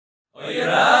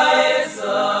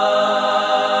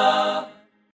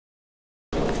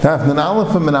Daf Min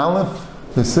Aleph and Min Aleph,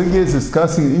 the sugya is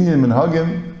discussing Iyun and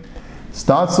Hagim.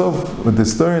 Starts off with the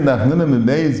story in Daf Nun and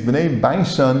Beis Bnei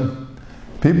Baishan.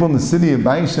 People in the city of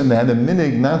Baishan, they had a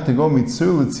minig not to go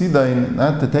mitzur l'tzidayin,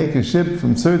 not to take a ship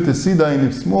from Sur to Sidayin,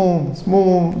 if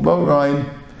small boat ride.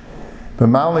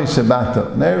 B'malei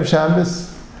Shabbata, an Erev Shabbos.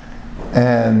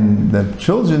 And the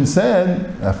children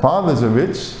said, our fathers are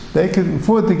rich, they could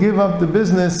afford to give up the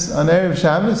business on Erev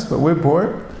Shabbos, but we're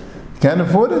poor, can't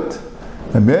afford it.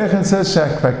 And Aharon says,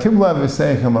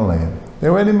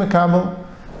 they're already makabel.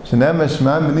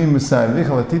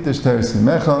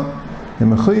 You're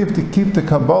mechuyev to keep the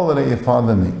Kabbalah that your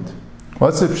father made.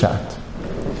 What's the pshat?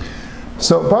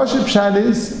 So, Pasha pshat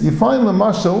is, you find the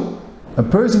mashal, a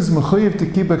person's mechuyev to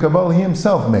keep a Kabbalah he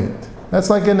himself made. That's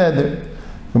like a neder.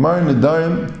 Gemara in the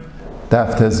Darim,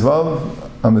 Daf Tezvav,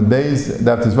 Amid Beis,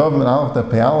 Daf Tezvav and Aleph, Daf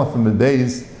Pei Aleph, Amid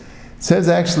Beis. It says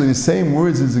actually the same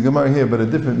words as the Gemara here, but a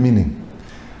different meaning.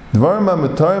 Dvarim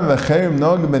ha-mutarim v'cherim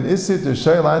nog ben isit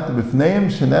v'shay la'at b'fneim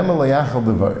shenem l'yachal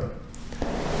dvari.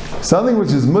 Something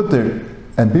which is mutter,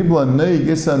 and people are noig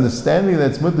is understanding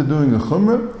that it's mutter doing a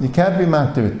chumrah, you can't be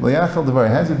matter. L'yachal dvari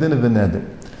has a din of a neder.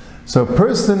 So a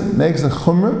person makes a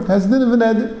chumrah, has a din of a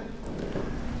neder.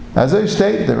 As I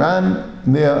state, the Ran,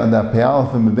 there, and the Pei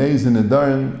Aleph and Beis in the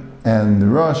Darim, and the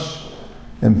Rosh,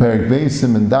 and Perek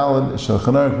Beisim and Daled,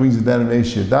 Shulchan Aruch brings it down in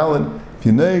Eishir Daled. If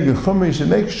you're knowing a chumrah, you should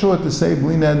make sure to say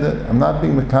bli neder. I'm not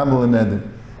being makabel a neder.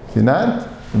 If you're not,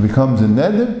 it becomes a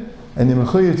neder, and you're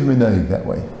mechuyev to be knowing that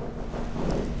way.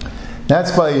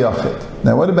 That's by a yachid.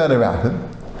 Now, what about a rabbin?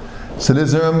 So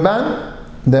there's a Ramban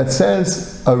that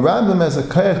says a rabbin has a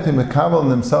koyach to makabel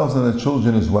themselves and their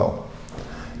children as well.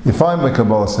 You find by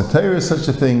Kabbalah Satira such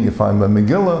a thing. You find by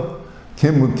Megillah,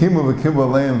 Kimu v'Kibu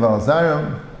Leim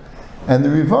v'Alzarim. And the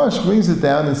Rivash brings it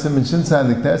down in Siman Shin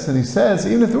Tzadik Tes, and he says,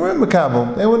 even if they were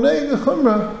Makabel, they were Neig a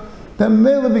Chumrah, then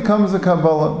Mela becomes a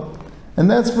Kabbalah. And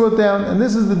that's brought down, and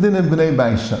this is the din of Bnei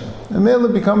Baishan. And Mela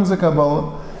becomes a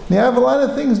Kabbalah. And you have a lot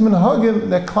of things, Minhagim,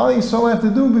 that Klal Yisrael have to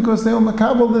do because they were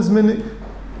Makabel this minute.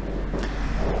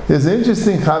 There's an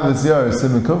interesting Chavez Yair,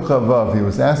 Siman Kuf Chavav. He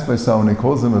was asked by someone, he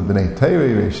calls him a Bnei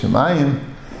Teirei, Shemayim.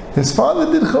 His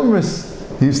father did Chumras.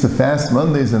 He used to fast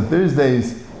Mondays and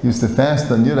Thursdays. He used to fast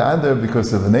on Yud Adar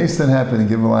because of an Eisen happened and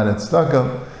give a lot of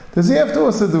tzedakah. Does he have to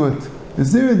also do it?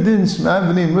 Is there a din Shema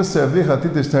B'nei Musa Avicha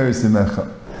Titesh Teres Imecha?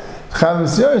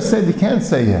 Chavez Yair said you can't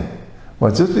say yeah.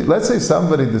 Well, let's say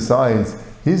somebody decides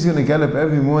he's going to get up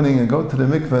every morning and go to the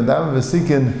mikveh and daven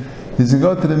v'sikin. He's going to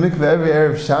go to the mikveh every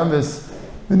Erev Shabbos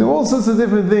and do all sorts of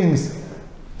different things.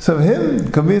 So for him,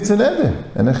 it could be it's an eder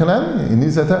and a chanami. He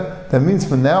needs that. That means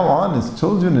from now on, his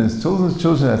children and his children's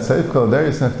children at Seif Kol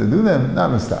Darius have to do them. Not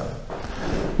mistake.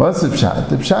 What's the pshat?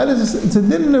 The pshat is it's a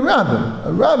din in a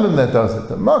rabbin that does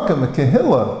it. A makam, a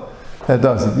kehillah that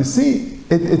does it. You see,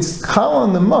 it's chal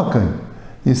on the makam.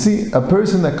 You see, a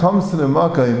person that comes to the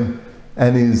makam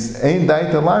and he's ein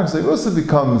daita lachs, he also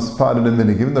becomes part of the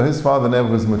minig, even though his father never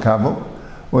was makabel.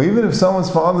 Or even if someone's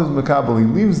father is makabel, he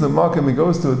leaves the makam, he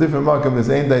goes to a different makam, there's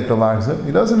ein daita lachs,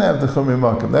 he doesn't have the chumri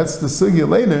makam. That's the sugya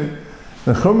later.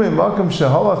 The chumri makam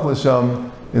shehalach l'sham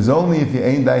is only if you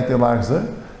ein daita lachs,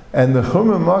 and the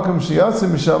chumri makam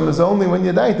sheyatzim l'sham is only when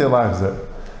you daita lachs.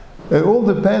 It all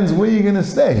depends where you're going to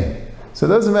stay. So it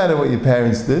doesn't matter what your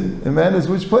parents did, it matters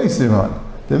which place you're on.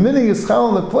 The minig is chal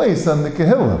on the place on the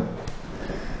kehillah.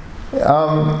 He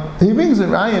brings a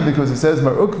raya because he says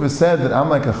Mar Ukva said that I'm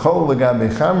like a chol l'gabe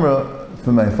chamra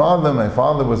for my father. My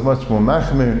father was much more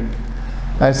machmir.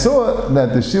 I saw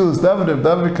that the Shil's David of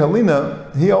David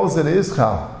Kalina, he holds that it is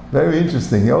chal. Very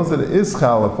interesting. He holds that it is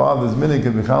chal, a father's minig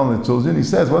of b'chal the children. He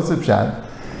says, what's the pshat?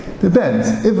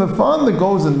 Depends. If a father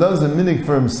goes and does a minig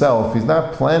for himself, he's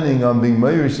not planning on being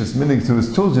meirish's minig to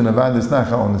his children, avad is not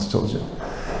chal on his children.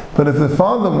 But if the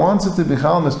father wants it to be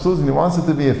chal on his children, he wants it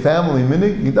to be a family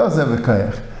minig, he does have a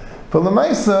kayach. But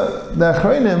l'maisa, the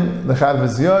achreinim, the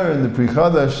Chavez Yair and the Pri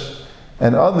Chadash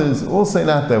and others all say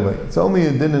not that way. It's only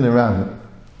a din and a rabbin.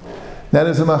 Now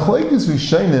there's a machlokes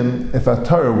rishonim if a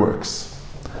Torah works.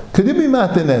 Could you be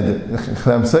matin eder?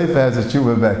 Chlam Seifa has a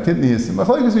tshuva about kidneys.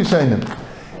 Machlokes rishonim.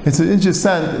 It's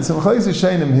interesting. It's a machlokes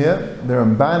rishonim here. The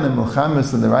Ramban and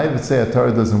Milchamis and the Rabbi say a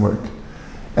Torah doesn't work.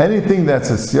 Anything that's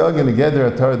a siyag and a geder,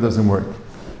 a Torah doesn't work.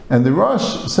 And the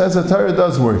Rosh says a Torah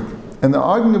does work. And they're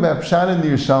arguing about Pshat in the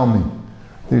Yerushalmi.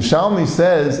 The Yerushalmi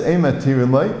says, Eima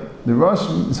Tirilai. The Rosh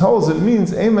holds it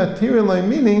means Eima Tirilai,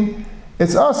 meaning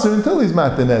it's asur until he's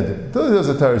matan eder, until he does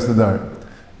a Torah Sadar.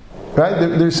 Right? The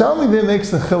Yerushalmi there makes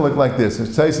the chiluk like this.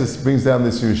 Taisus brings down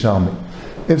this Yerushalmi.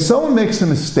 If someone makes a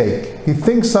mistake, he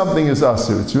thinks something is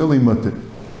asur, it's really mutter.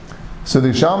 So the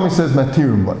Shalmi says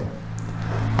matirum lay.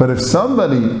 But if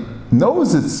somebody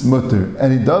knows it's mutter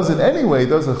and he does it anyway,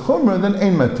 does a chumrah, then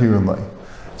ein matirum lay.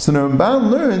 So the Ramban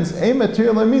learns ein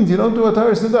matirum lay means you don't do a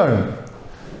taras nedarim.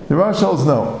 The Rosh holds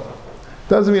no.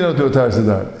 Doesn't mean you don't do a taras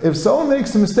nedarim. If someone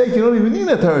makes a mistake, you don't even need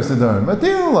a taras nedarim.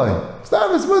 Matirum lay.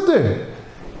 Stop, it's mutter.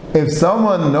 If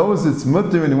someone knows it's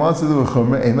mutter and he wants to do a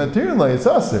chumrah, ein matirum lay, it's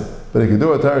aser. But he can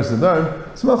do a taras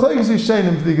nedarim. So machlekes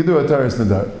yishayim if he can do a taras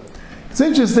nedarim. It's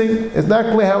interesting, it's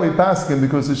not clear how he paskin,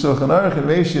 because the Shulchan Aruch and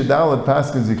Reish Yadalad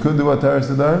paskins he could do a taras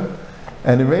nedarim,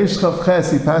 and in Reish Chav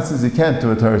Ches he passes he can't do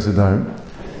a taras nedarim.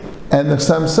 And the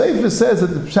Sam Sefer says that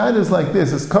the pshat is like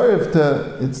this, it's karev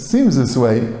to, it seems this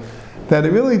way, that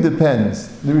it really depends.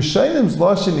 The Rishayim's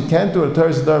lashon he can't do a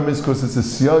taras nedarim is because it's a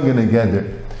siyag and a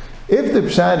geder. If the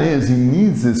pshat is he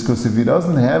needs this, because if he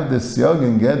doesn't have this siyag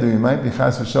and geder, he might be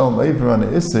chas v'shalom over on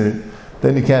an isser,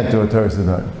 then he can't do a taras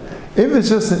nedarim. If it's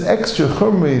just an extra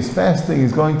chumrah, he's fasting,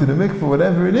 he's going to the mikveh,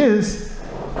 whatever it is,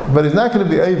 but he's not going to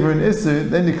be over in Isser,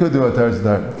 then you could do a taras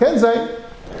nedarim. Can say.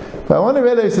 But I want to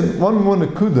read, I said, one more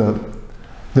nekuda.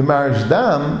 The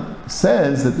Marashdam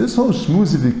says that this whole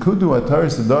shmuz, if you could do a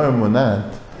taras nedarim or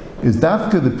not, is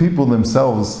dafka the people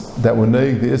themselves that were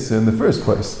knowing the Isser in the first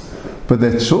place. But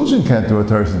their children can't do a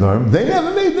taras nedarim. They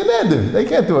never made the neder. They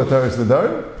can't do a taras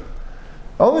nedarim.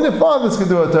 Only the fathers can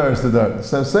do a taras nedarim.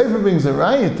 So Sefer brings a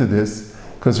riot to this,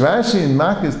 because Rashi in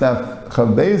Makis Daf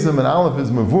Chavbezim and Aleph is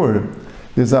Mavur.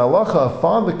 There's a halacha, a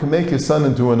father can make his son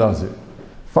into a nazir.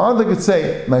 Father could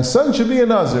say, my son should be a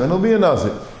nazir, and he'll be a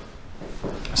nazir.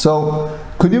 So,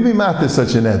 could you be matir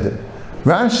such a neder?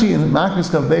 Rashi in Makis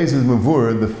Chavbezim is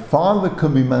Mavur, the father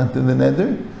could be matir the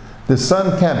neder, the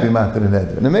son can't be matir the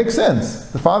neder. And it makes sense.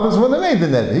 The father's the one that made the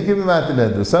neder. He can be matir the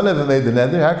neder. The son never made the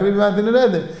neder. How can he be matir the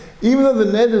neder? Even though the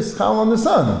neder is chal on the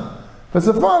son. But it's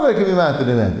the father that can be matir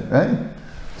the neder, right?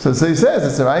 So he says,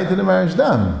 it's a right to the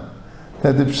Marashdam,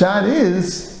 that the pshat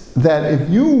is that if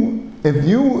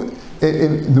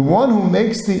the one who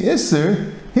makes the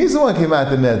isser, he's the one who came out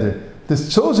the neder. The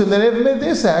children that never made the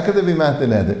isser, how could they be mat the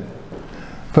neder?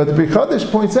 But the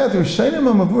B'Chodesh points out the Rishayim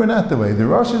are mavur not the way. The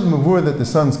Rosh is mavur that the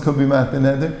sons could be mat the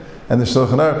neder, and the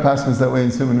Shulchan Aruch passes that way in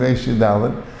Siman Reish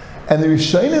Yudalad. And the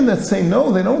Rishayim that say no,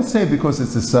 they don't say because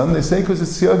it's the son, they say because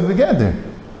it's Siyag V'Geder.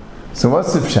 So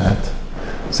what's the pshat?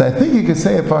 So I think you could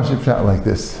say a Pasha pshat like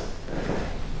this.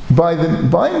 By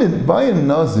a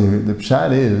nazir, the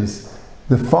pshat is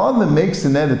the father makes the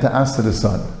neder to ask to the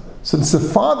son. So it's the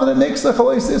father that makes the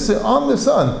chalais isser on the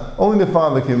son. Only the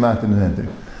father can mat the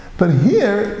neder. But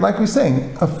here, like we're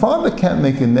saying, a father can't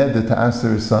make a neder to ask to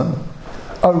his son.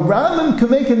 A rabbin can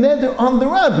make a neder on the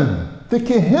rabbin. The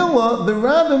kehillah, the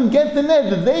rabbin get the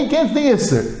neder. They get the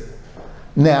isser.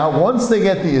 Now, once they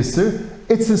get the isser,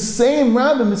 it's the same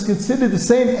rabbin, it's considered the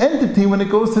same entity when it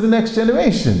goes to the next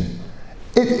generation.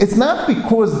 It's not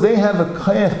because they have a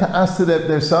koyach to ask to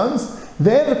their sons,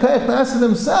 they have a koyach to ask to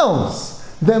themselves.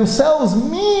 Themselves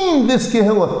mean this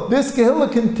kehillah. This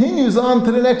kehillah continues on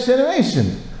to the next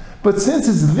generation. But since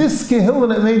it's this kehillah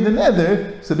that made the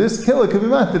neder, so this kehillah can be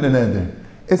mat to the neder.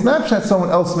 It's not that someone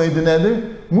else made the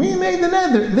neder. We made the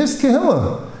neder. This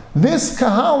kehillah. This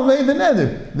kahal made the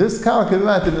neder. This kahal can be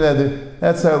mat to the neder.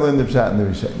 That's how I learned the pshat in the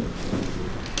Rishayim.